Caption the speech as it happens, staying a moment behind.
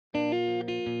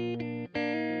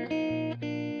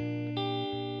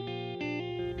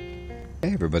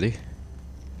Hey everybody,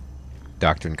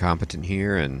 Dr. Incompetent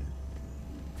here, and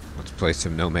let's play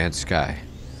some No Man's Sky.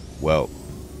 Well,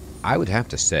 I would have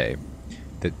to say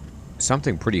that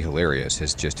something pretty hilarious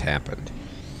has just happened,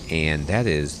 and that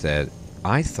is that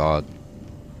I thought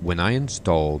when I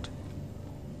installed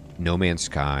No Man's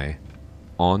Sky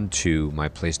onto my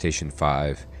PlayStation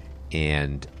 5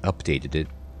 and updated it,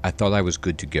 I thought I was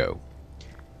good to go.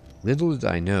 Little did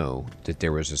I know that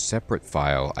there was a separate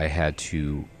file I had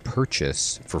to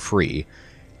purchase for free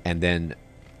and then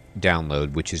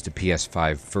download, which is the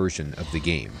PS5 version of the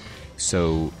game.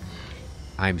 So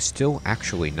I'm still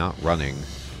actually not running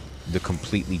the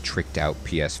completely tricked out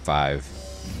PS5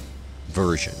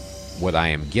 version. What I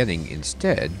am getting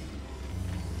instead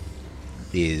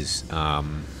is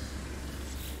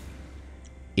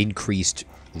increased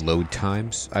load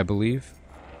times, I believe.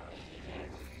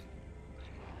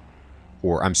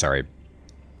 Or, I'm sorry,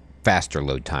 faster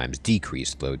load times,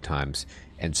 decreased load times,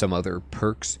 and some other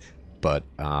perks, but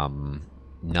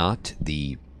not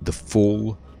the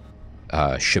full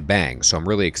shebang. So I'm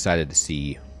really excited to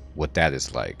see what that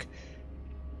is like.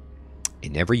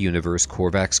 In every universe,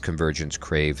 Korvac's convergence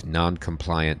crave,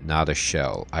 non-compliant, not a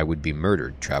shell. I would be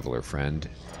murdered, traveler friend.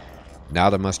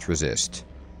 Nada must resist.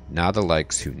 Nada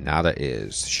likes who Nada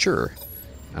is. Sure.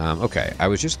 Okay, I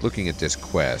was just looking at this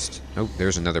quest. Oh,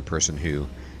 there's another person who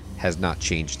has not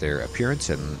changed their appearance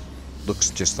and looks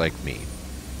just like me.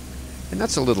 And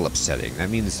that's a little upsetting. That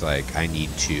means, like, I need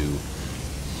to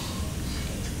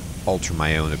alter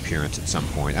my own appearance at some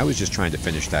point. I was just trying to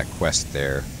finish that quest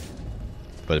there,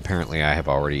 but apparently I have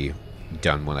already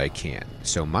done what I can.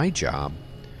 So my job,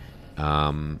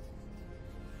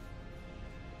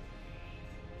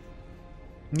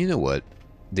 you know what?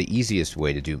 The easiest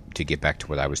way to get back to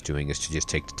what I was doing is to just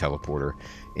take the teleporter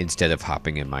instead of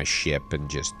hopping in my ship and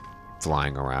just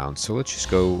flying around. So let's just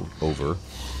go over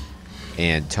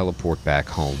and teleport back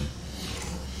home.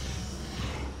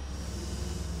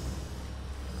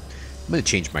 I'm going to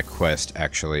change my quest,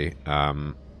 actually,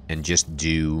 and just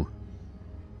do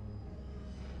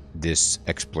this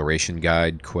exploration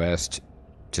guide quest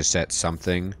to set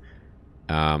something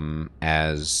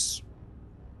as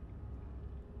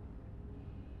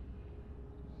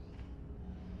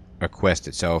a quest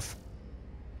itself.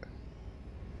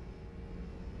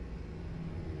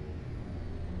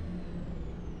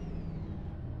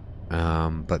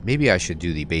 But maybe I should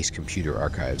do the base computer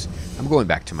archives. I'm going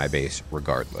back to my base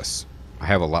regardless. I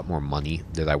have a lot more money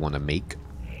that I want to make.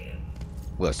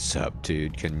 What's up,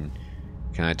 dude? Can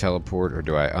I teleport, or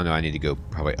do I? Oh no, I need to go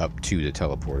probably up to the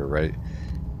teleporter, right?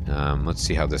 Let's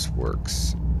see how this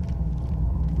works.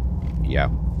 Yeah.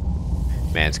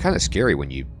 Man, it's kind of scary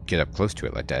when you get up close to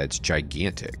it like that. It's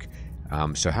gigantic.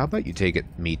 So how about you take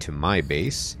me to my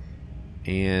base,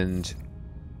 and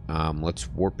let's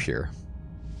warp here.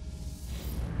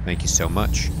 Thank you so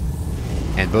much.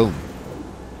 And boom.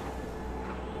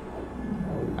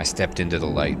 I stepped into the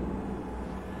light.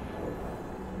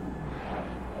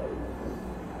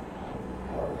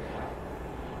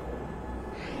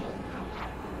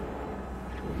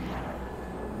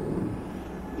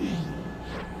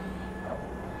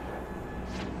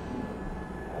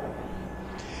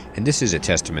 And this is a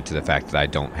testament to the fact that I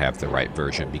don't have the right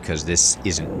version, because this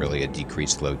isn't really a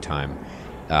decreased load time.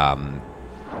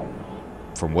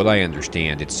 From what I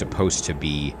understand, it's supposed to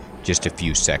be just a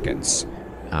few seconds.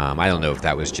 I don't know if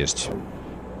that was just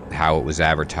how it was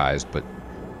advertised, but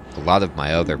a lot of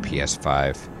my other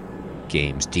PS5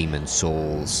 games, Demon's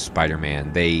Souls,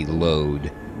 Spider-Man, they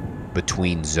load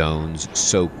between zones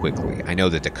so quickly. I know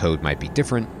that the code might be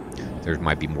different. There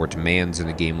might be more demands in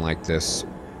a game like this.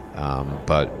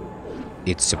 But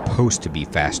it's supposed to be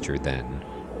faster than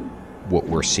what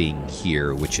we're seeing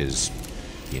here, which is,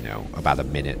 you know, about a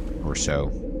minute or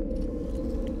so.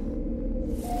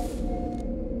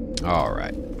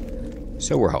 Alright.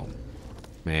 So we're home.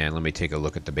 And let me take a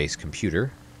look at the base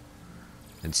computer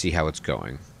and see how it's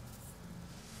going.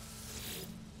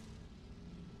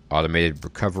 Automated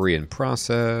recovery in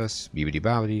process.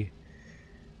 Beebity-bobbity.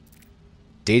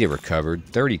 Data recovered,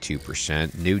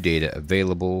 32%. New data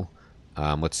available.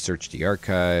 Let's search the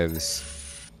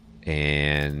archives.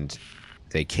 And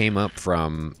they came up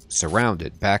from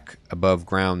surrounded. Back above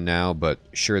ground now, but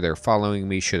sure they're following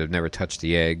me. Should have never touched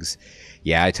the eggs.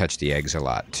 Yeah, I touch the eggs a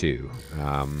lot too.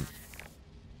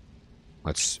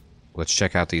 Let's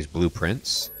check out these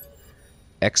blueprints.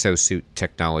 Exosuit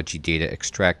technology data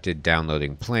extracted.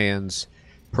 Downloading plans.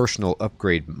 Personal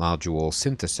upgrade module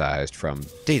synthesized from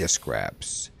data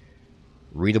scraps.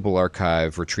 Readable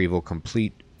archive retrieval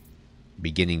complete.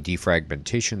 Beginning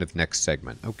defragmentation of next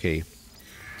segment. Okay.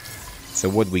 So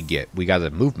what did we get? We got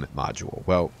a movement module.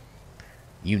 Well,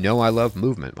 You know I love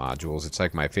movement modules. It's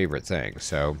like my favorite thing.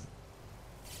 So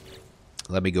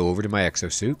let me go over to my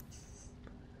exosuit.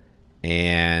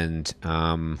 And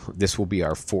this will be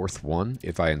our 4th one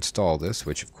if I install this,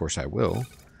 which of course I will.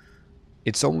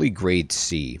 It's only grade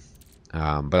C, but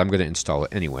I'm going to install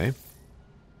it anyway.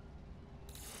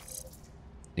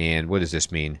 And what does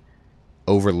this mean?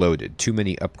 Overloaded. Too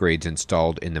many upgrades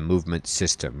installed in the movement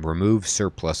system. Remove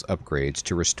surplus upgrades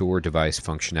to restore device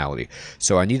functionality.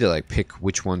 So I need to like pick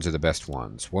which ones are the best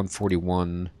ones.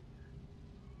 141,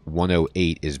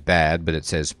 108 is bad, but it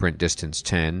says sprint distance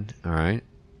 10. All right.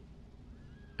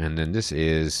 And then this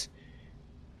is...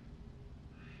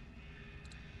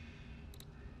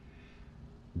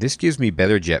 This gives me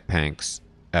better jet tanks,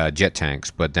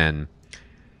 but then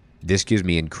this gives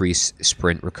me increased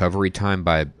sprint recovery time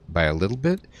by a little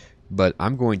bit. But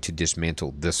I'm going to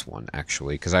dismantle this one,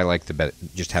 actually, because I like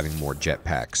just having more jet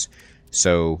packs.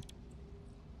 So,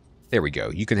 there we go.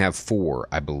 You can have 4,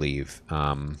 I believe.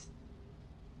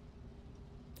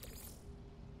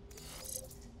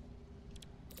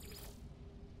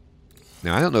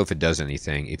 Now, I don't know if it does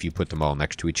anything if you put them all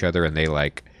next to each other and they,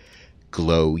 like,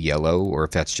 glow yellow, or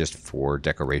if that's just for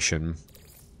decoration.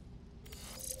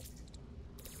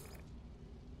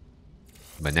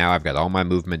 But now I've got all my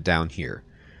movement down here.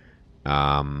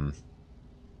 I'm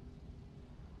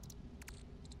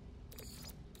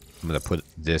going to put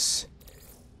this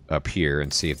up here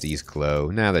and see if these glow.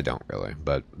 Nah, they don't really,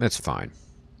 but that's fine.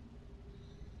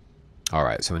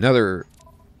 Alright, so another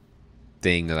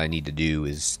thing that I need to do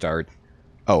is start...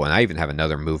 Oh, and I even have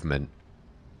another movement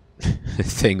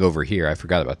thing over here. I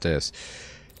forgot about this.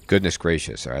 Goodness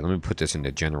gracious. Alright, let me put this in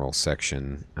the general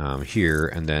section here,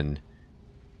 and then...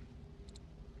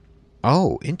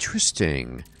 Oh,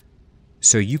 interesting.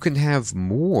 So you can have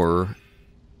more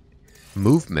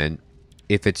movement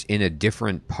if it's in a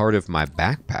different part of my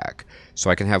backpack. So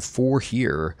I can have 4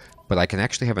 here, but I can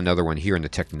actually have another one here in the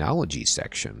technology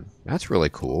section. That's really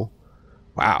cool.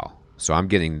 Wow. So I'm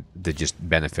getting the just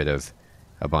benefit of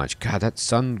a bunch. God, that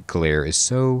sun glare is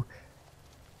so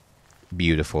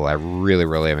beautiful. I really,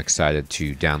 really am excited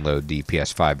to download the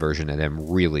PS5 version and then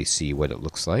really see what it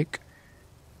looks like.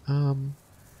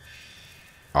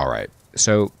 Alright,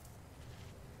 so,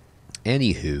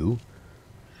 anywho,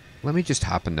 let me just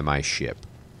hop into my ship,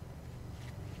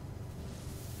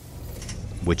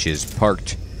 which is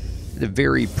parked at a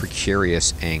very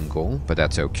precarious angle, but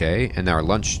that's okay. And our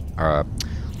launch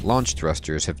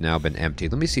thrusters have now been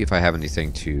emptied. Let me see if I have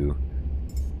anything to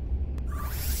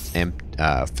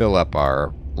fill up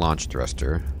our launch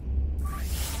thruster.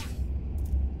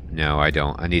 No, I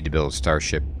don't. I need to build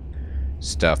Starship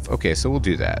stuff. Okay, so we'll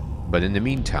do that. But in the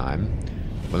meantime,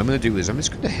 what I'm going to do is I'm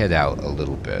just going to head out a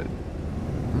little bit.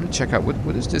 I'm going to check out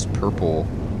what is this purple...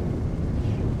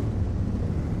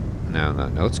 No,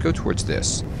 let's go towards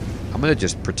this. I'm going to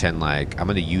just pretend like I'm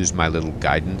going to use my little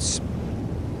guidance,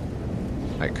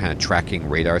 like kind of tracking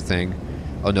radar thing.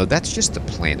 Oh no, that's just the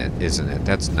planet, isn't it?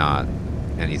 That's not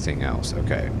anything else.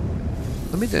 Okay.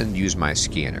 Let me then use my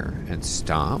scanner and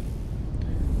stop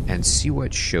and see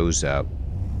what shows up.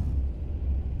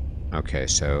 Okay,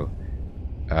 so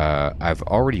I've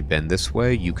already been this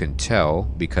way. You can tell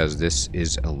because this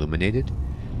is illuminated,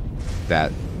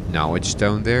 that knowledge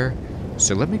stone there.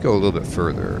 So let me go a little bit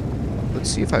further. Let's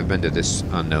see if I've been to this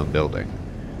unknown building.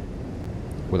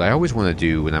 What I always want to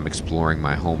do when I'm exploring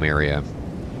my home area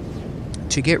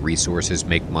to get resources,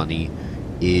 make money,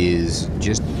 is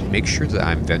just make sure that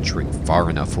I'm venturing far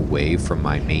enough away from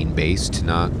my main base to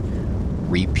not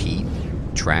repeat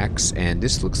tracks. And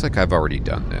this looks like I've already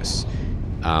done this.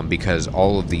 Because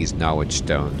all of these knowledge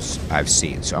stones I've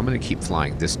seen. So I'm going to keep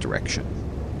flying this direction.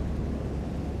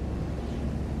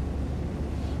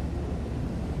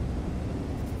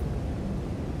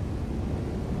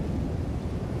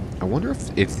 I wonder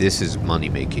if this is money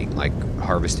making, like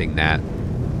harvesting that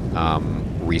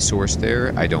resource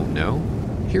there. I don't know.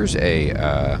 Here's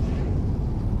a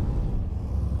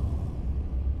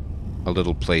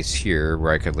little place here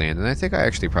where I could land, and I think I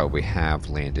actually probably have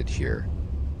landed here.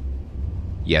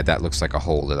 Yeah, that looks like a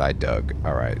hole that I dug.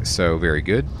 Alright, so very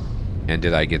good. And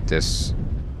did I get this?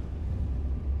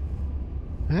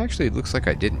 Actually, it looks like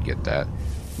I didn't get that.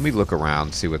 Let me look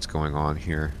around, see what's going on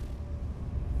here.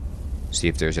 See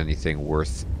if there's anything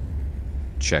worth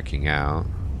checking out.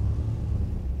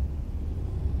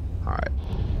 Alright.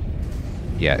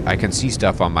 Yeah, I can see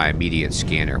stuff on my immediate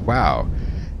scanner. Wow.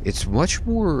 It's much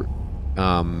more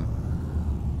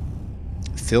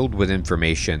filled with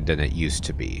information than it used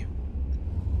to be.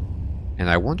 And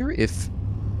I wonder if...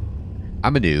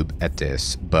 I'm a noob at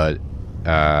this, but...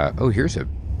 oh, here's a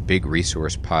big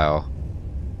resource pile.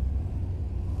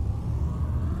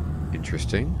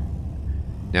 Interesting.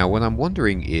 Now, what I'm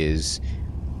wondering is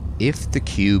if the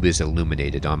cube is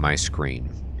illuminated on my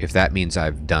screen, if that means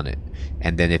I've done it,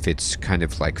 and then if it's kind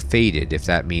of like faded, if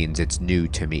that means it's new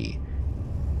to me.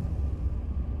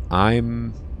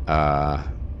 I'm,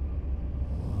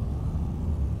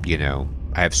 you know,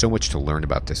 I have so much to learn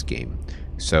about this game.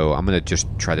 So I'm going to just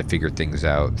try to figure things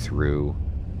out through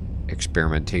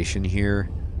experimentation here.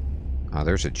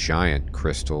 There's a giant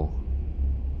crystal.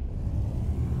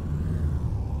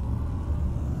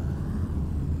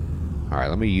 Alright,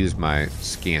 let me use my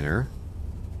scanner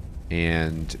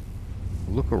and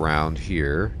look around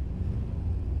here.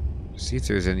 See if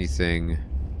there's anything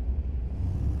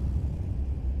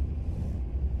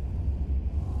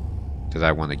that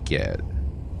I want to get.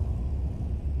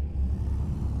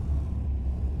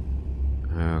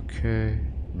 Okay,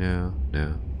 no.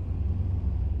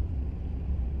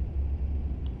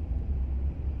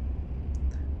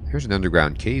 Here's an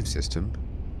underground cave system.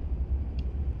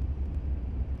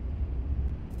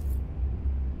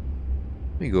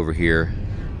 Let me go over here.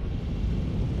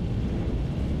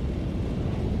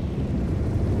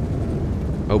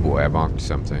 Oh boy, I bonked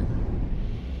something.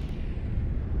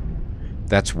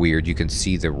 That's weird. You can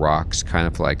see the rocks kind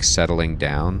of like settling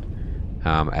down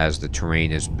as the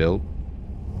terrain is built.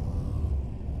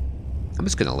 I'm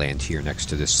just going to land here next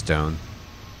to this stone.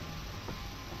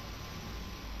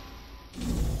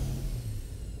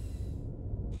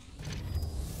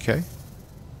 Okay.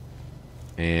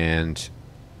 And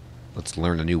let's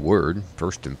learn a new word,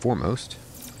 first and foremost.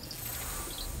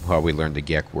 Well, we learned the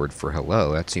Gek word for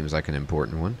hello. That seems like an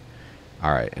important one.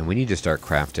 Alright, and we need to start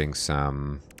crafting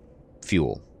some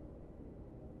fuel.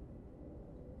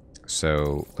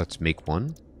 So, let's make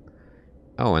one.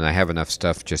 Oh, and I have enough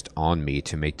stuff just on me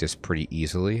to make this pretty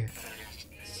easily.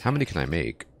 How many can I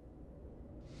make?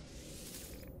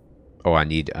 Oh, I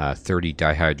need 30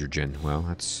 dihydrogen. Well,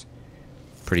 that's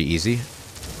pretty easy.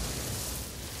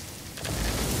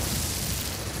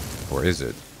 Or is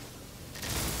it?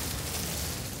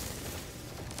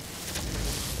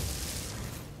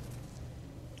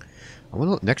 I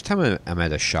want to, next time I'm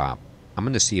at a shop, I'm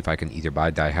going to see if I can either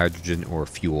buy dihydrogen or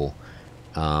fuel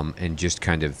and just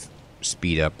kind of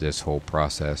speed up this whole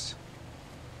process.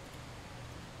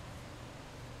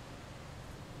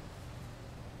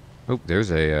 Oh, there's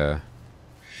a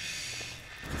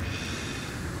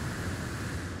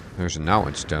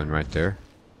knowledge stone right there.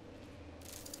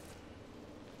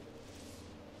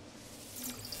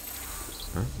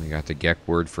 Well, we got the Gek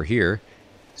word for here.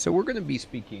 So we're going to be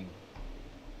speaking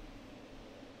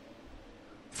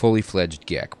fully fledged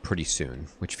Gek pretty soon,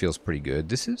 which feels pretty good.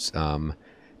 This is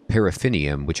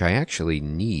paraffinium, which I actually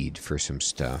need for some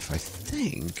stuff. I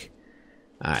think.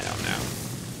 I don't know.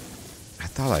 I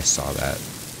thought I saw that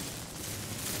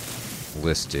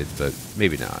listed, but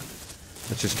maybe not.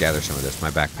 Let's just gather some of this.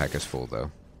 My backpack is full,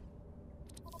 though.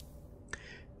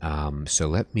 So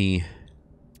let me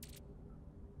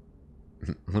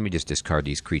just discard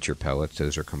these creature pellets.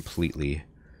 Those are completely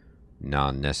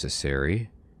non-necessary.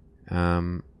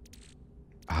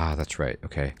 That's right.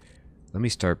 Okay. Let me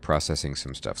start processing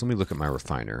some stuff. Let me look at my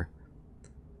refiner.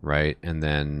 Right, and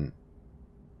then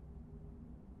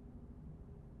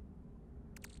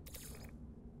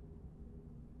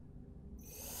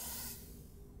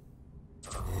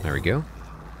there we go.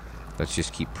 Let's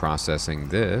just keep processing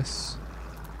this.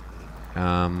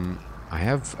 I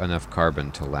have enough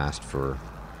carbon to last for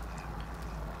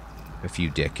a few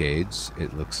decades,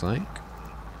 it looks like.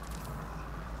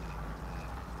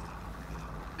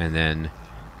 And then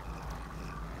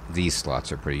these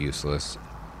slots are pretty useless.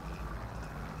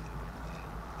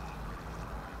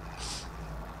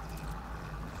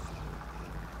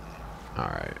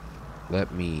 Alright.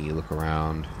 Let me look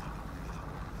around.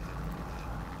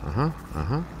 Oh,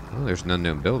 there's an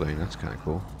unknown building. That's kind of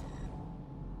cool.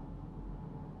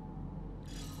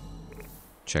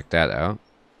 Check that out.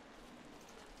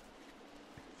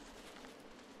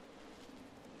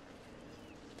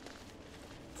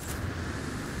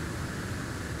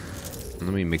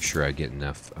 Let me make sure I get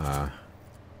enough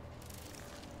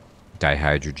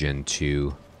dihydrogen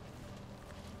to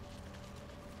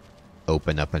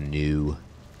open up a new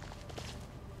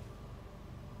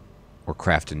or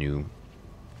craft a new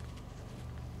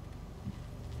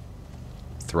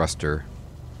thruster.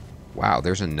 Wow,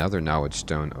 there's another knowledge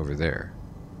stone over there.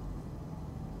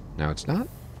 Now, it's not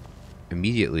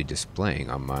immediately displaying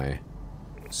on my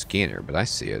scanner, but I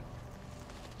see it.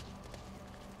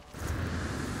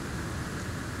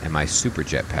 And my super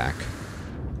jetpack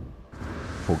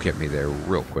will get me there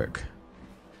real quick.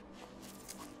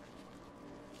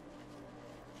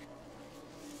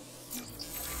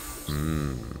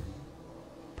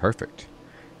 Perfect.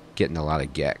 Getting a lot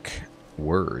of Gek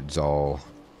words all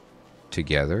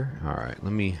together. Alright,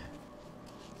 let me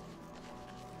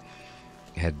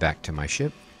head back to my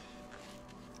ship.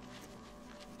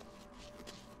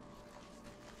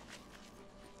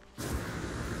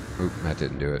 Oop, that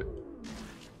didn't do it.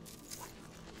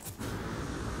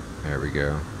 There we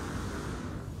go.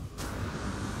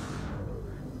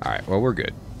 Alright, well, we're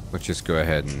good. Let's just go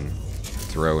ahead and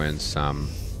throw in some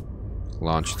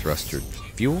launch thruster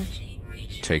fuel,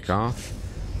 take off,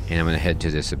 and I'm going to head to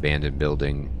this abandoned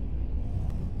building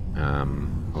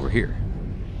over here.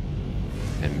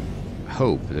 And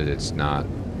hope that it's not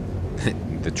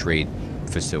the trade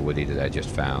facility that I just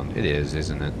found. It is,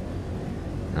 isn't it?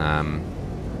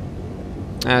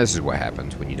 This is what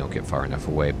happens when you don't get far enough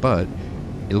away, but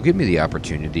it'll give me the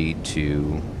opportunity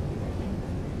to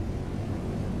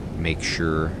make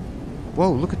sure...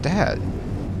 Whoa, look at that!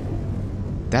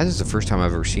 That is the first time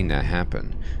I've ever seen that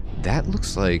happen. That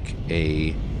looks like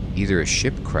either a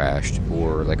ship crashed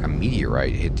or like a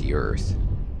meteorite hit the Earth.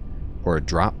 Or a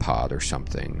drop pod or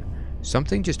something.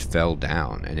 Something just fell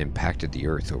down and impacted the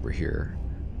Earth over here.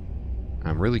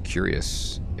 I'm really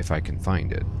curious if I can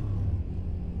find it.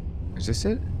 Is this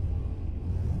it?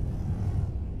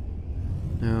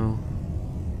 No.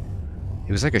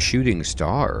 It was like a shooting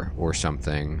star or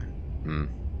something.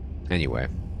 Anyway.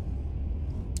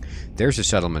 There's a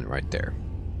settlement right there.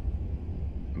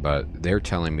 But they're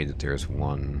telling me that there's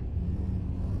one...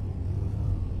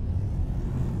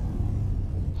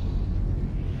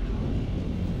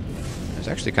 It's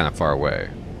actually kind of far away.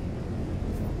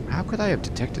 How could I have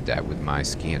detected that with my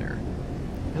scanner?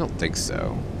 I don't think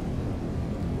so.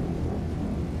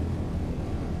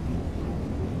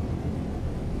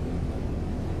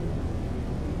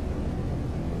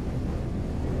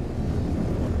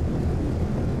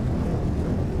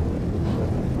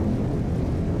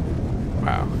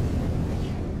 Wow.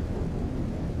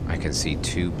 I can see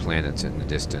 2 planets in the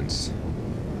distance.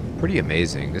 Pretty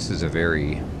amazing. This is a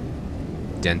very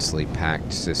densely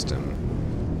packed system.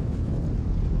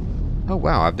 Oh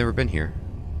wow, I've never been here.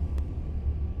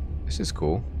 This is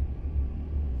cool.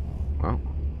 Well,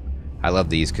 I love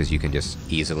these because you can just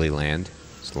easily land.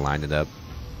 Just line it up.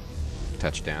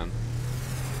 Touchdown.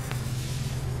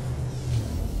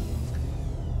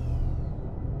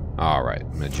 Alright,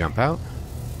 I'm going to jump out.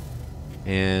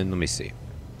 And let me see.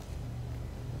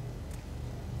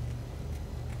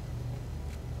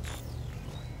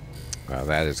 Well,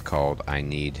 that is called I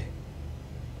need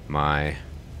my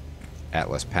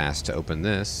Atlas Pass to open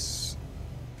this.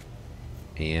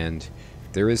 And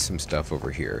there is some stuff over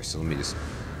here, so let me just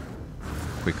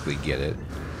quickly get it.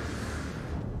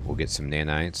 We'll get some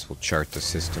nanites, we'll chart the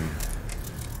system.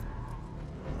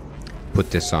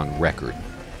 Put this on record.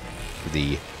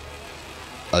 The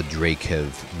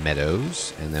Adrakev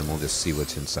Meadows, and then we'll just see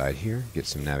what's inside here. Get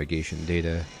some navigation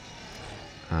data.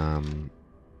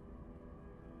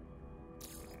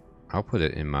 I'll put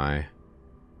it in my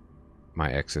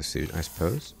exosuit, I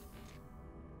suppose.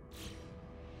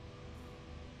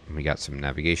 And we got some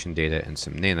navigation data and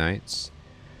some nanites.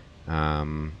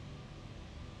 And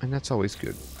that's always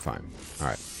good. Fine.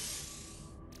 Alright.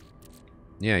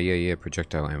 Yeah,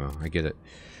 projectile ammo. I get it.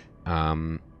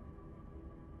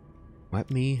 Let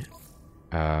me...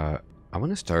 I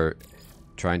want to start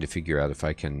trying to figure out if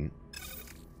I can...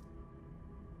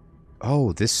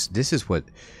 Oh, this is what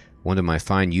one of my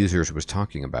fine users was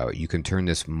talking about. You can turn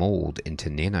this mold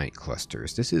into nanite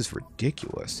clusters. This is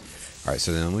ridiculous. Alright,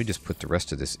 so then let me just put the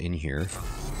rest of this in here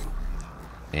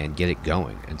and get it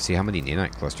going and see how many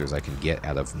nanite clusters I can get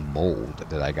out of mold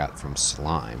that I got from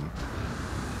slime.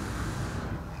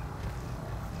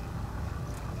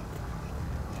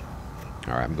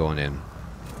 Alright, I'm going in.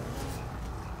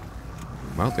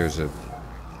 Well, there's a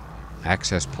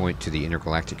access point to the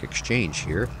intergalactic exchange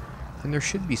here. And there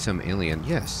should be some alien...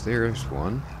 Yes, there's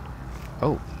one.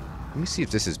 Oh, let me see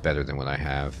if this is better than what I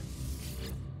have.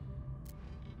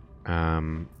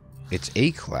 It's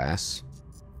A class,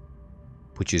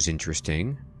 which is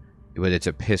interesting, but it's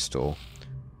a pistol.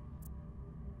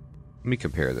 Let me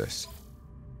compare this.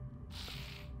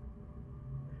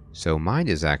 So mine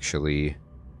is actually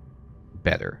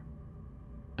better.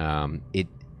 Mine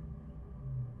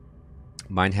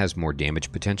has more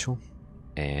damage potential,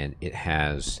 and it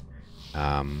has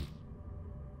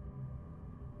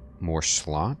more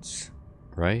slots,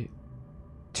 right?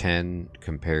 10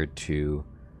 compared to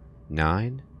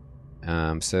 9.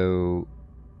 So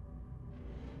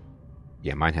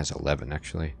yeah, mine has 11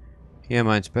 actually. Yeah,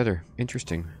 mine's better.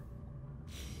 Interesting.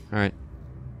 Alright.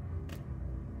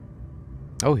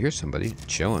 Oh, here's somebody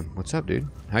chilling. What's up, dude?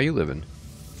 How you living?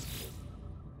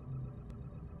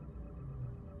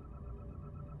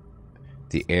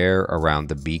 The air around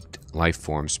the beaked life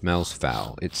form smells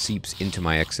foul. It seeps into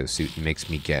my exosuit and makes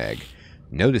me gag.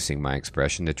 Noticing my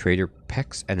expression, the trader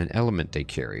pecks at an element they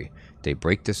carry. They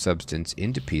break the substance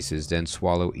into pieces, then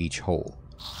swallow each whole.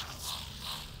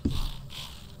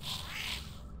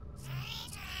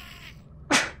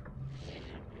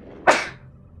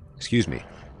 Excuse me.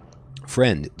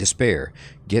 Friend, despair,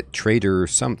 get trader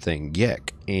something,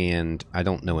 Gek, and I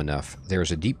don't know enough. There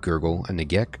is a deep gurgle, and the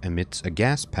Gek emits a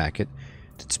gas packet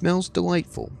that smells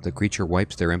delightful. The creature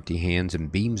wipes their empty hands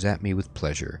and beams at me with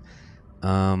pleasure.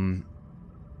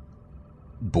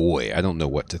 Boy, I don't know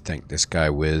what to thank this guy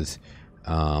with.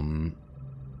 How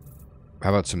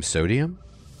about some sodium?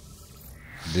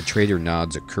 The trader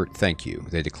nods a curt thank you.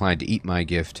 They decline to eat my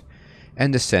gift,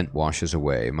 and the scent washes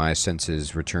away. My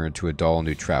senses return to a dull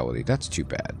neutrality. That's too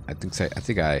bad. I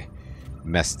think I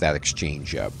messed that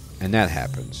exchange up, and that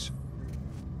happens.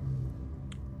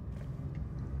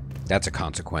 That's a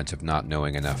consequence of not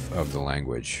knowing enough of the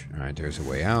language. Alright, there's a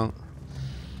way out.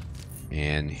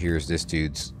 And here's this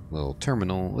dude's little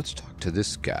terminal. Let's talk to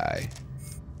this guy.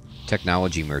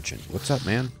 Technology merchant. What's up,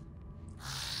 man?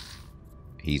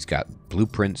 He's got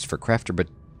blueprints for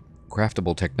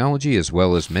craftable technology, as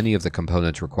well as many of the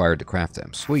components required to craft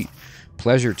them. Sweet.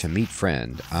 Pleasure to meet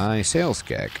friend. I sales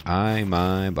gek. I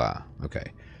my ba.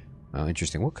 Okay.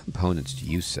 Interesting. What components do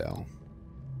you sell?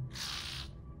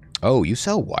 Oh, you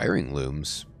sell wiring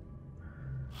looms.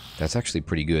 That's actually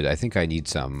pretty good. I think I need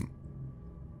some.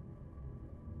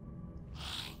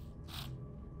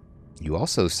 You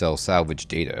also sell salvage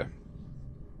data.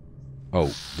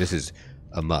 Oh, this is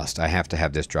a must. I have to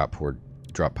have this drop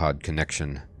pod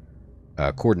connection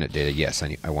coordinate data. Yes,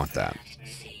 I want that.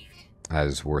 That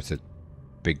is worth it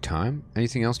big time.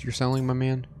 Anything else you're selling, my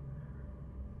man?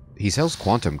 He sells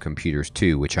quantum computers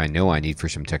too, which I know I need for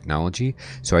some technology.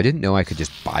 So I didn't know I could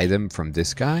just buy them from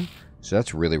this guy. So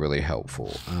that's really, really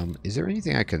helpful. Is there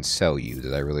anything I can sell you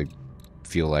that I really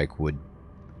feel like would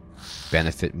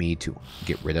benefit me to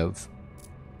get rid of?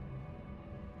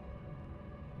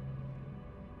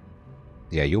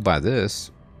 Yeah, you'll buy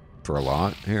this for a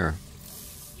lot. Here.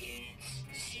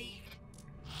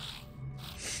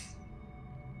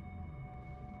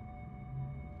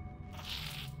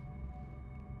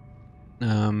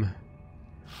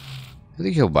 I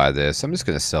think he'll buy this. I'm just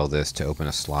going to sell this to open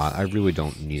a slot. I really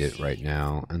don't need it right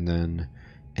now. And then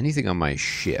anything on my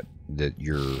ship that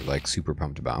you're like super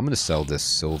pumped about. I'm going to sell this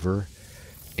silver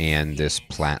and this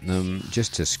platinum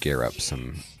just to scare up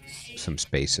some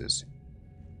spaces.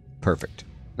 Perfect.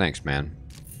 Thanks, man.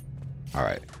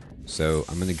 Alright. So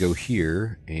I'm going to go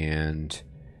here and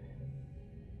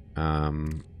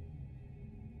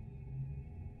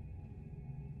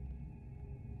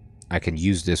I can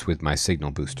use this with my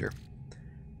signal booster.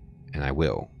 And I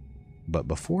will. But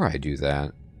before I do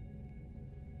that,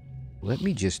 let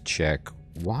me just check.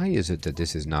 Why is it that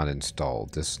this is not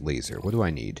installed, this laser? What do I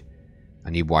need?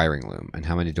 I need wiring loom. And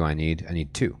how many do I need? I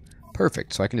need 2.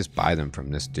 Perfect. So I can just buy them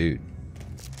from this dude.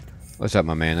 What's up,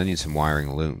 my man? I need some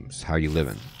wiring looms. How you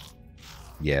living?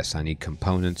 Yes, I need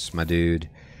components, my dude.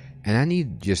 And I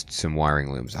need just some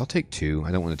wiring looms. I'll take 2.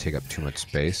 I don't want to take up too much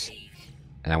space.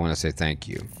 And I want to say thank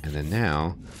you. And then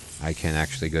now I can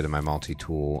actually go to my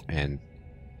multi-tool and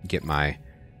get my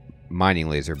mining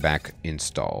laser back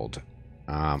installed.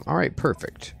 Alright,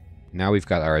 perfect. Now we've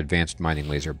got our advanced mining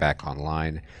laser back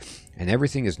online. And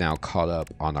everything is now caught up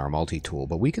on our multi-tool.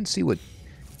 But we can see what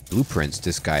blueprints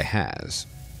this guy has.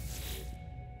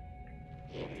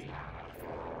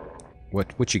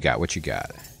 What you got? What you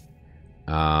got?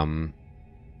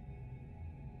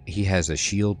 He has a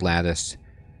shield lattice,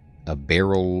 a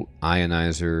barrel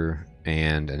ionizer,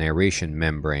 and an aeration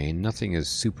membrane. Nothing is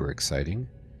super exciting.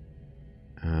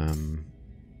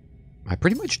 I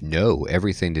pretty much know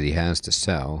everything that he has to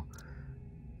sell.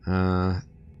 I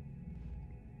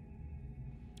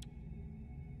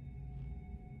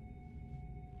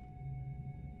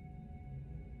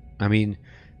mean,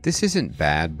 this isn't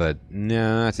bad, but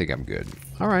no, I think I'm good.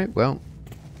 Alright, well,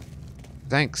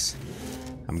 thanks.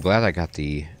 I'm glad I got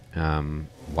the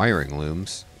wiring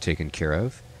looms taken care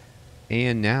of.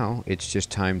 And now it's just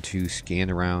time to scan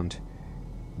around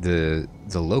the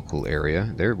local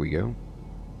area. There we go.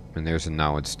 And there's a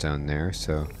knowledge stone there,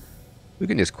 so we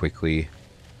can just quickly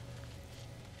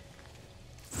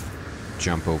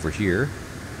jump over here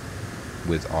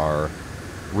with our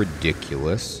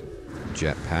ridiculous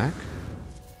jetpack.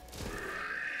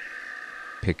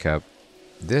 Pick up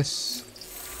this.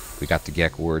 We got the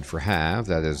Gek word for have.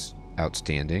 That is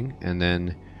outstanding. And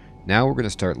then now we're going to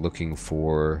start looking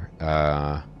for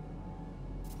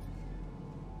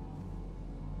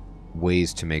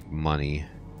ways to make money.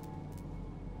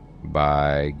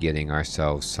 by getting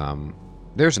ourselves some...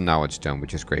 There's a knowledge stone,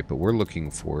 which is great, but we're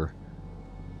looking for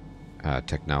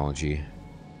technology.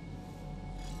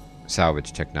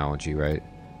 Salvage technology, right?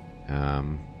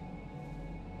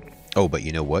 Oh, but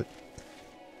you know what?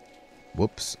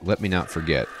 Whoops. Let me not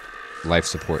forget. Life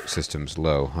support system's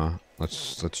low, huh?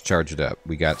 Let's charge it up.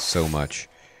 We got so much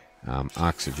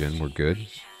oxygen. We're good.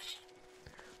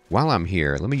 While I'm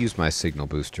here, let me use my signal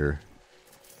booster.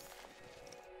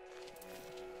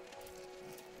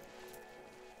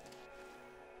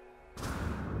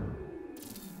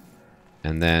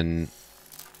 And then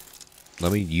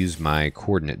let me use my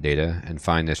coordinate data and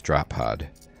find this drop pod.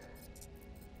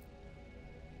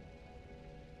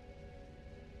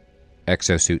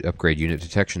 Exosuit upgrade unit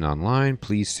detection online.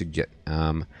 Please suggest...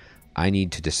 I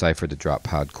need to decipher the drop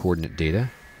pod coordinate data.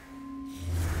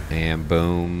 And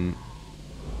boom.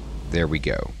 There we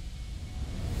go.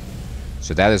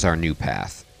 So that is our new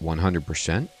path.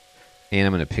 100%. And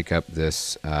I'm going to pick up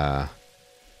this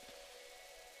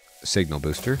signal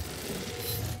booster.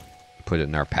 Put it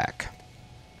in our pack.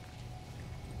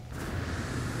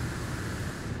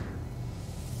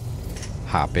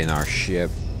 Hop in our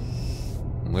ship.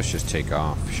 Let's just take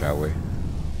off, shall we?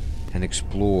 And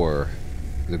explore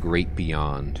the great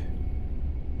beyond.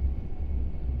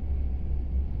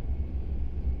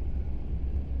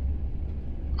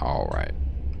 Alright.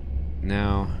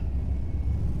 Now,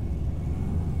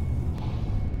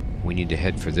 we need to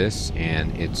head for this,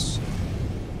 and it's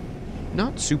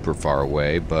not super far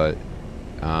away, but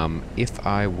if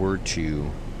I were to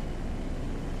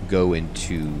go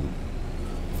into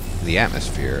the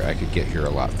atmosphere, I could get here a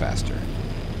lot faster.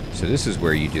 So this is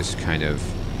where you just kind of,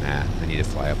 I need to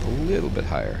fly up a little bit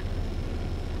higher.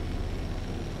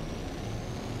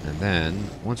 And then,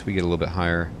 once we get a little bit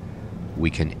higher, we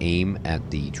can aim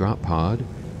at the drop pod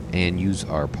and use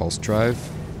our pulse drive.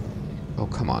 Oh,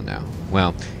 come on now.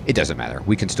 Well, it doesn't matter.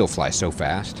 We can still fly so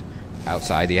fast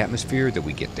outside the atmosphere that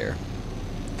we get there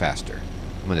faster.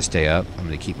 I'm going to stay up. I'm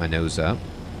going to keep my nose up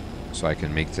so I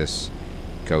can make this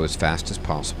go as fast as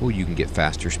possible. You can get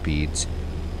faster speeds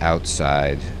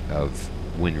outside of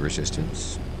wind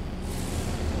resistance.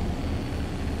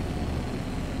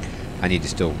 I need to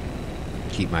still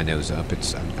keep my nose up.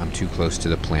 I'm too close to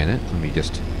the planet. Let me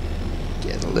just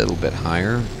get a little bit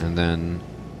higher, and then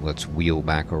let's wheel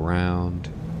back around.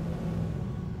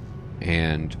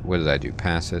 And what did I do?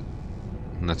 Pass it?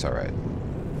 That's alright.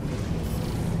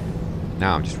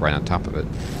 Now I'm just right on top of it.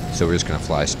 So we're just going to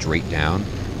fly straight down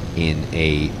in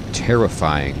a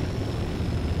terrifying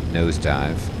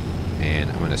nosedive, and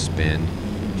I'm going to spin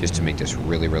just to make this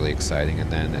really, really exciting,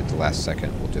 and then at the last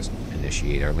second we'll just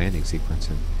initiate our landing sequence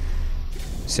and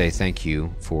say thank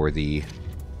you for the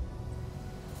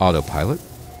autopilot.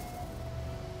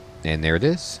 And there it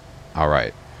is.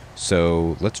 Alright,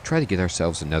 so let's try to get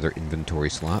ourselves another inventory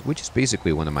slot, which is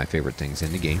basically one of my favorite things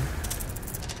in the game.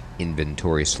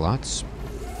 Inventory slots.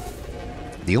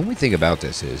 The only thing about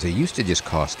this is it used to just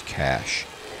cost cash,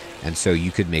 and so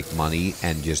you could make money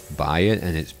and just buy it,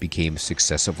 and it became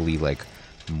successively like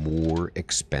more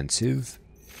expensive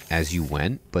as you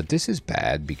went. But this is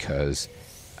bad because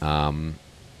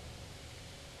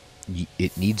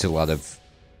it needs a lot of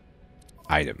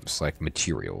items, like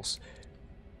materials.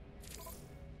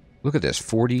 Look at this,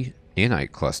 40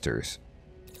 nanite clusters.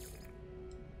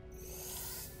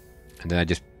 And then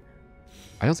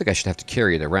I don't think I should have to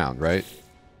carry it around, right?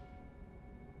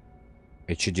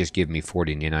 It should just give me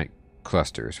 40 nanite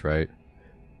clusters, right?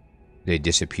 They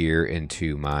disappear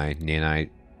into my nanite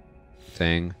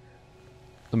thing.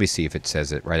 Let me see if it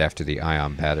says it right after the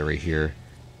ion battery here.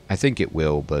 I think it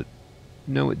will, but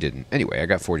no, it didn't. Anyway, I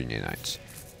got 40 nanites.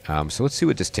 So let's see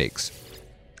what this takes.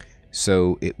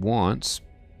 So it wants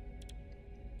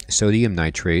sodium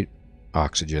nitrate,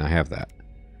 oxygen. I have that.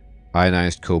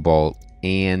 Ionized cobalt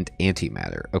and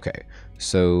antimatter. Okay,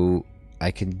 so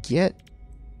I can get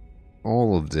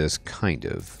all of this kind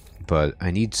of, but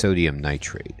I need sodium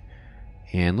nitrate.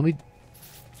 And let me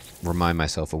remind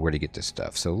myself of where to get this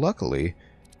stuff. So luckily,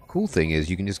 cool thing is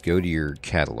you can just go to your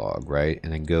catalog, right?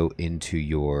 And then go into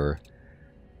your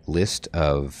list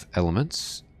of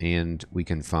elements, and we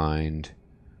can find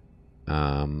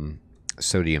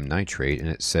sodium nitrate, and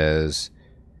it says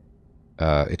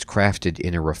it's crafted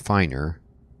in a refiner.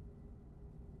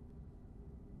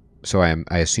 So I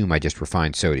assume I just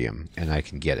refined sodium, and I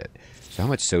can get it. So how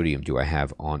much sodium do I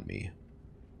have on me?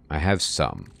 I have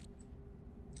some.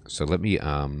 So let me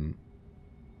I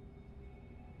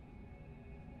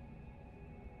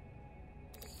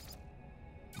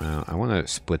want to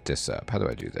split this up. How do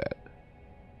I do that?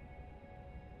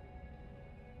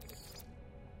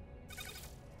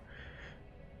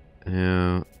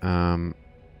 No,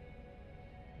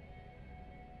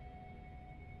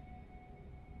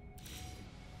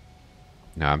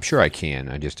 no, I'm sure I can.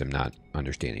 I just am not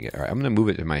understanding it. All right, I'm going to move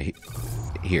it to my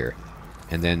here.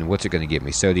 And then what's it going to give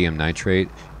me? Sodium nitrate.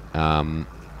 So I'm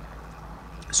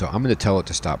going to tell it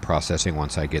to stop processing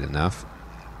once I get enough.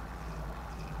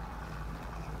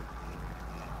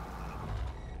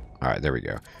 All right, there we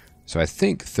go. So I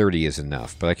think 30 is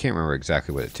enough, but I can't remember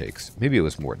exactly what it takes. Maybe it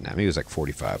was more than that. Maybe it was like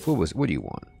 45. What do you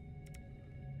want?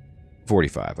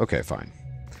 45. Okay, fine.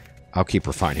 I'll keep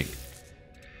refining.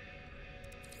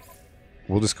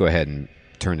 We'll just go ahead and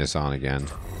turn this on again.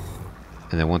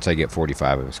 And then once I get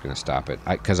 45, I'm just going to stop it.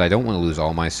 Because I don't want to lose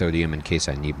all my sodium in case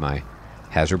I need my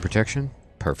hazard protection.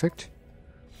 Perfect.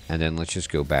 And then let's just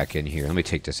go back in here. Let me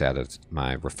take this out of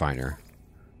my refiner.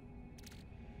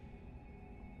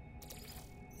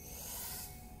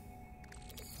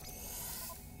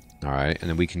 Alright, and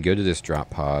then we can go to this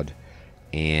drop pod,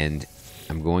 and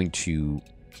I'm going to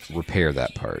repair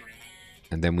that part.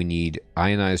 And then we need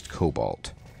ionized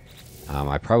cobalt.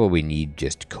 I probably need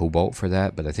just cobalt for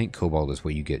that, but I think cobalt is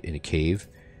what you get in a cave.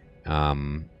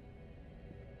 And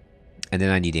then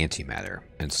I need antimatter.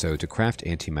 And so to craft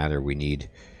antimatter, we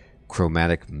need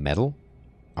chromatic metal.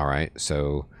 Alright,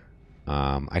 so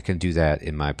I can do that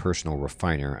in my personal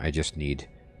refiner. I just need...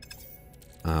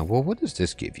 well, what does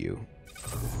this give you?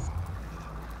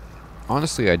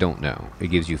 Honestly, I don't know. It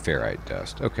gives you ferrite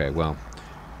dust. Okay, well,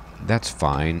 that's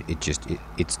fine.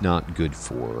 It's not good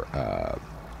for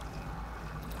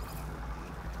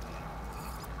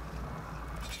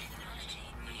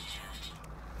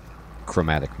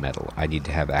chromatic metal. I need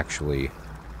to have actually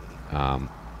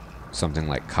something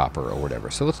like copper or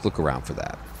whatever. So let's look around for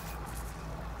that.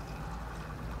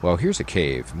 Well, here's a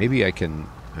cave. Maybe I can...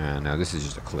 no, this is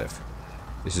just a cliff.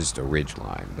 This is just a ridge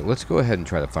line. But let's go ahead and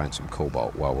try to find some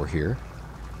cobalt while we're here.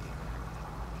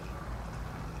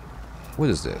 What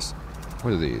is this?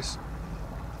 What are these?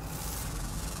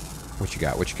 What you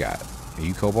got? What you got? Are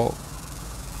you cobalt?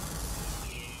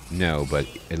 No, but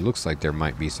it looks like there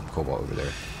might be some cobalt over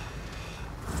there.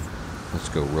 Let's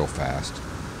go real fast.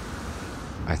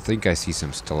 I think I see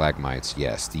some stalagmites.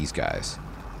 Yes, these guys.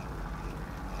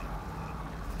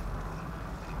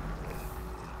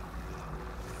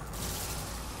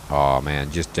 Oh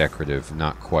man, just decorative,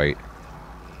 not quite.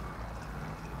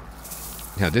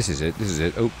 Now this is it. This is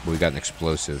it. Oh, we got an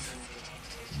explosive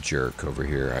jerk over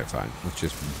here. Alright, fine. Let's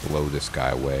just blow this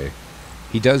guy away.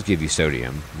 He does give you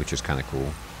sodium, which is kind of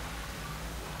cool.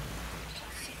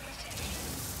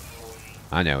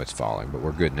 I know it's falling, but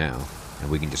we're good now.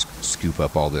 And we can just scoop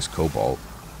up all this cobalt.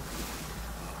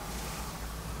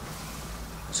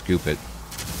 Scoop it.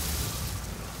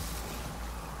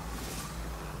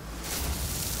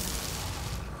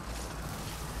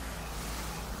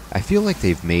 I feel like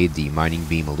they've made the mining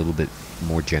beam a little bit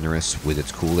more generous with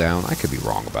its cooldown. I could be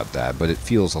wrong about that, but it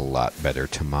feels a lot better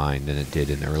to mine than it did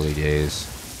in the early days.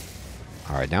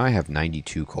 Alright, now I have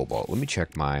 92 cobalt. Let me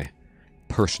check my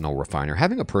personal refiner.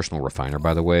 Having a personal refiner,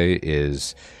 by the way,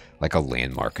 is like a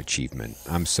landmark achievement.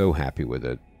 I'm so happy with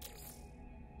it.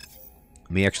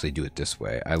 Let me actually do it this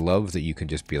way. I love that you can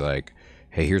just be like,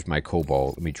 hey, here's my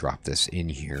cobalt. Let me drop this in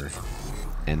here.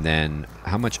 And then,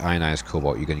 how much ionized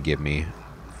cobalt are you going to give me?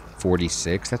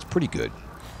 46? That's pretty good.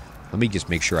 Let me just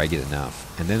make sure I get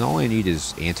enough. And then all I need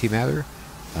is antimatter.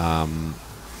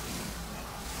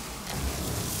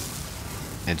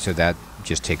 And so that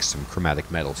just takes some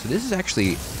chromatic metal. So this is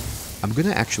actually... I'm going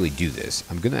to actually do this.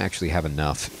 I'm going to actually have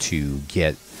enough to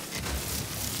get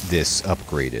this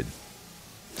upgraded.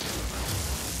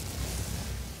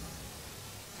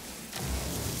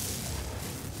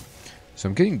 So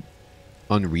I'm getting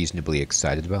unreasonably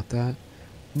excited about that.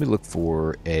 Let me look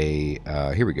for a...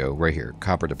 here we go, right here.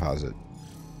 Copper deposit.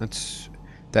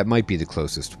 That might be the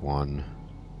closest one.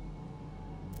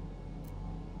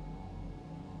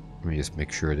 Let me just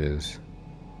make sure it is.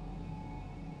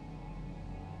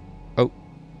 Oh.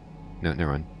 No,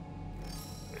 never mind.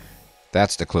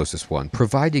 That's the closest one.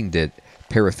 Providing that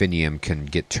paraffinium can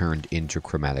get turned into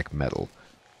chromatic metal.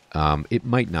 It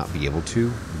might not be able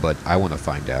to, but I want to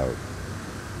find out.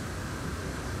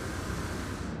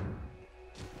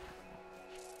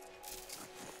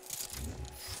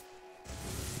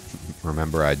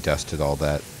 Remember, I dusted all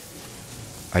that.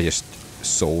 I just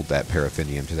sold that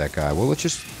paraffinium to that guy. Well, let's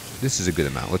just... This is a good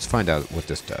amount. Let's find out what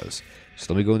this does.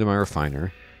 So let me go into my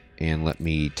refiner, and let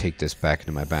me take this back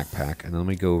into my backpack, and then let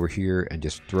me go over here and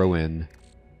just throw in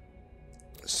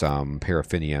some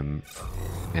paraffinium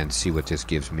and see what this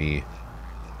gives me.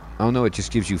 Oh no, it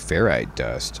just gives you ferrite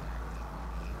dust.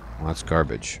 Well, that's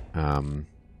garbage.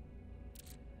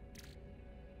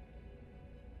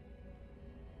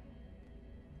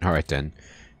 Alright then.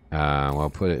 Well,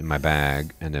 put it in my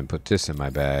bag, and then put this in my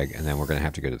bag, and then we're going to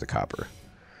have to go to the copper.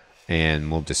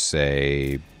 And we'll just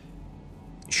say,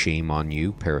 shame on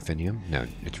you, paraffinium. No,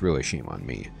 it's really shame on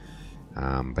me.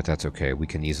 But that's okay. We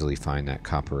can easily find that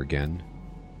copper again.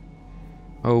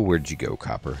 Oh, where'd you go,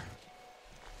 copper?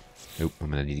 Nope, I'm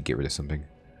going to need to get rid of something.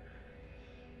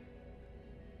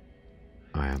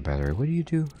 Ion battery, what do you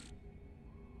do?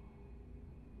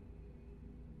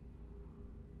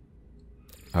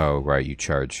 Oh, right, you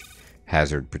charge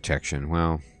hazard protection.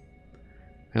 Well,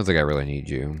 I don't think I really need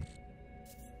you.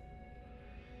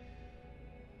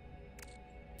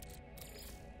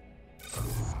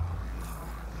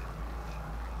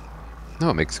 No,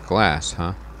 it makes glass,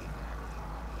 huh?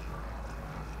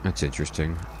 That's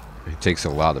interesting. It takes a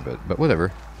lot of it, but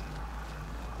whatever.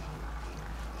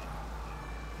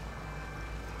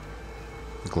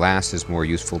 Glass is more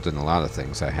useful than a lot of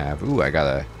things I have. Ooh, I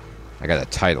got a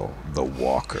title, The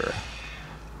Walker.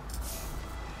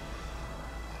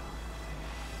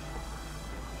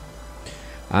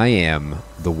 I am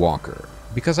the Walker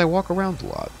because I walk around a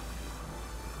lot.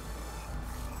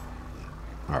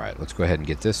 All right, let's go ahead and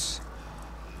get this.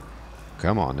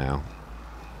 Come on now.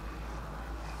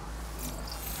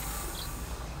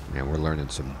 And we're learning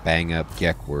some bang-up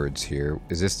Gek words here.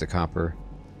 Is this the copper?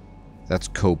 That's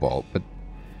cobalt, but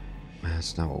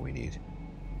that's not what we need.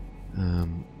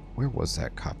 Where was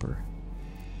that copper?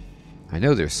 I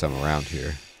know there's some around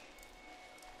here.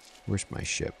 Where's my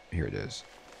ship? Here it is.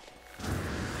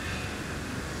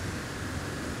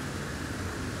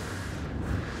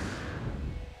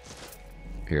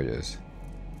 Here it is.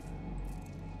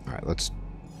 Alright, let's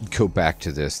go back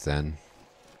to this then.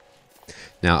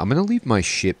 Now, I'm going to leave my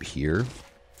ship here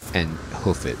and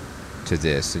hoof it to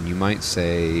this. And you might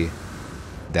say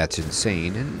that's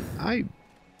insane, and I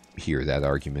hear that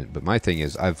argument. But my thing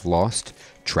is, I've lost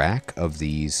track of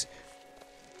these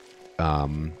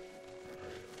cargo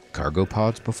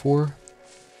pods before,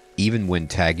 even when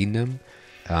tagging them.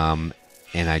 And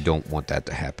I don't want that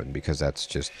to happen because that's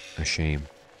just a shame.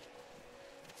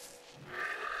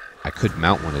 I could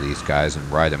mount one of these guys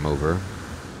and ride them over.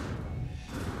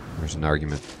 There's an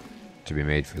argument to be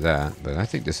made for that, but I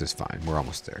think this is fine. We're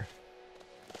almost there.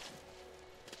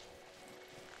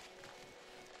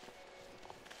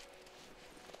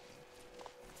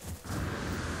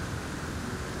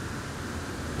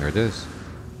 There it is.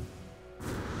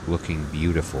 Looking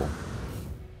beautiful.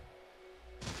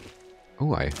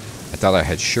 Oh, I thought I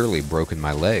had surely broken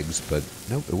my legs, but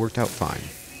nope, it worked out fine.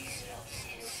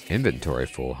 Inventory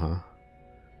full, huh?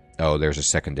 Oh, there's a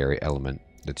secondary element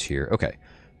that's here. Okay,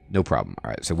 no problem. All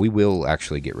right, so we will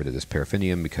actually get rid of this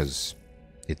paraffinium because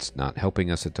it's not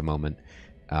helping us at the moment.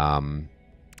 How's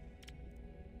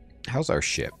our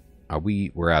ship?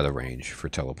 We're out of range for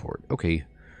teleport. Okay.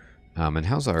 And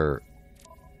how's our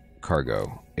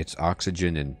cargo? It's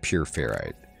oxygen and pure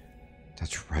ferrite.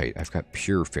 That's right. I've got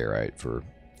pure ferrite for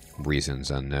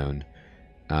reasons unknown.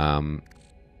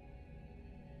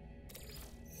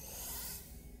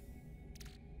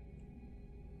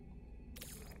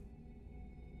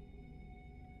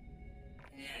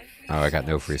 Oh, I got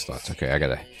no free slots. Okay, I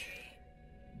gotta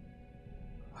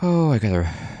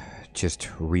just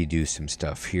redo some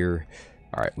stuff here.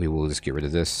 Alright, we will just get rid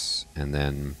of this, and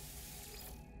then...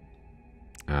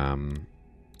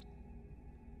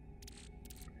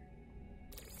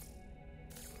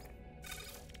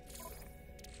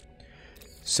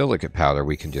 silicate powder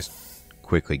we can just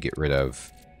quickly get rid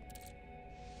of.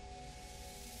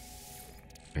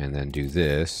 And then do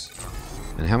this.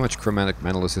 And how much chromatic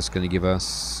metal is this going to give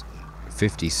us?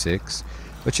 56.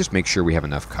 Let's just make sure we have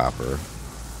enough copper.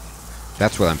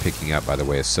 That's what I'm picking up, by the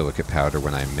way, is silicate powder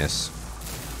when I miss.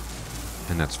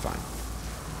 And that's fine.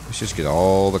 Let's just get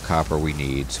all the copper we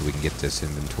need so we can get this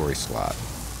inventory slot.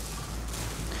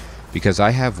 Because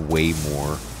I have way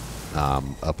more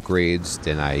upgrades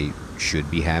than I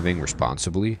should be having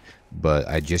responsibly, but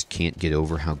I just can't get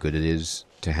over how good it is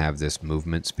to have this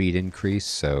movement speed increase,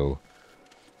 so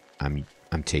I'm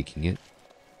taking it.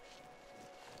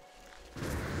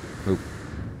 Oop.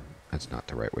 That's not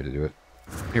the right way to do it.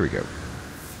 Here we go.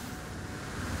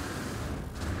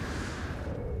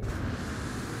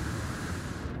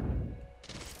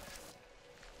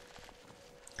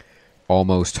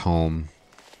 Almost home.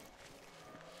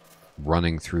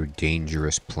 Running through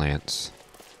dangerous plants.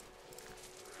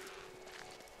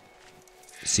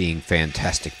 Seeing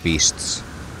fantastic beasts.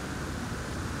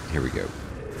 Here we go.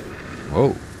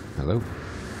 Whoa. Hello.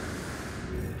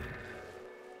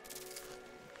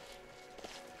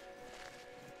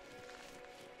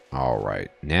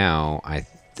 Alright, now I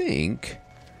think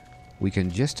we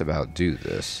can just about do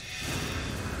this.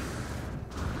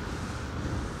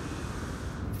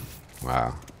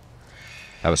 Wow.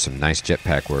 That was some nice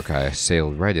jetpack work. I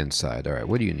sailed right inside. Alright,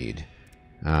 what do you need?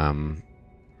 Oh,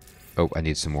 I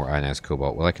need some more ionized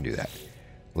cobalt. Well, I can do that.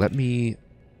 Let me...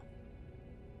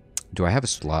 Do I have a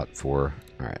slot for...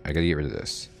 Alright, I gotta get rid of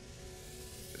this.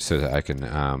 So that I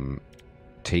can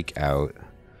take out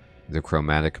the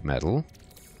chromatic metal.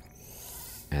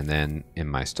 And then in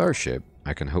my starship,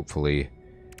 I can hopefully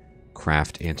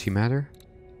craft antimatter.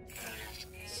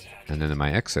 And then in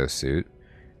my exosuit,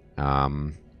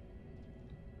 I'm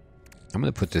going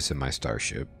to put this in my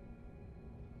starship.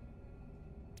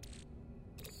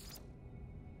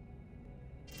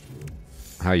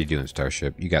 How are you doing,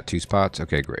 starship? You got 2 spots?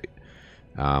 Okay, great.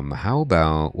 How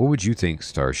about, what would you think,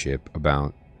 starship,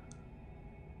 about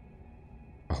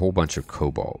a whole bunch of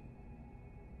cobalt?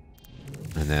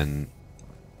 And then,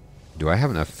 do I have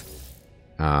enough?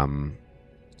 Oh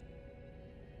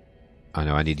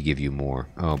no, I need to give you more.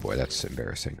 Oh boy, that's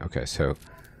embarrassing. Okay, so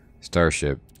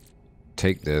starship,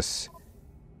 take this,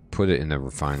 put it in the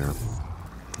refiner,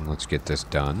 and let's get this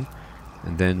done.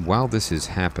 And then while this is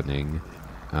happening,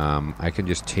 I can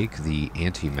just take the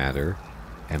antimatter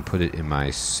and put it in my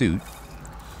suit.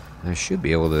 And I should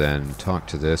be able to then talk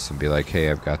to this and be like, hey,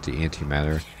 I've got the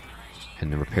antimatter,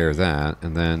 and then repair that,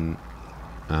 and then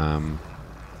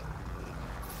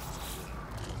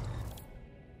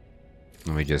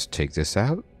let me just take this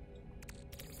out.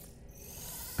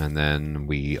 And then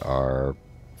we are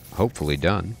hopefully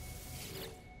done.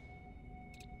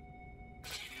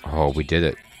 Oh, we did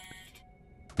it.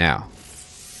 Now,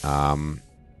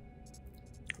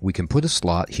 we can put a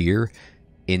slot here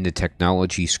in the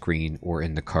technology screen or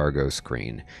in the cargo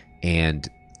screen. And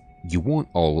you want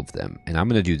all of them. And I'm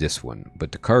going to do this one.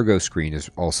 But the cargo screen is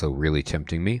also really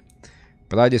tempting me.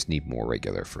 But I just need more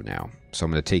regular for now. So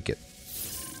I'm going to take it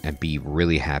and be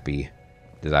really happy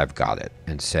that I've got it.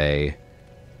 And say,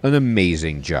 an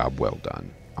amazing job well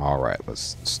done. Alright,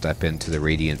 let's step into the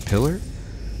Radiant Pillar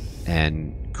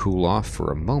and cool off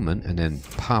for a moment and then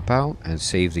pop out and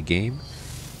save the game.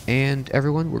 And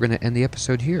everyone, we're going to end the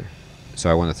episode here.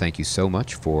 So I want to thank you so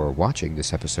much for watching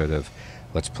this episode of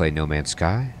Let's Play No Man's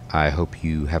Sky. I hope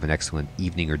you have an excellent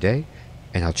evening or day,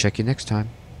 and I'll check you next time.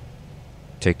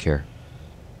 Take care.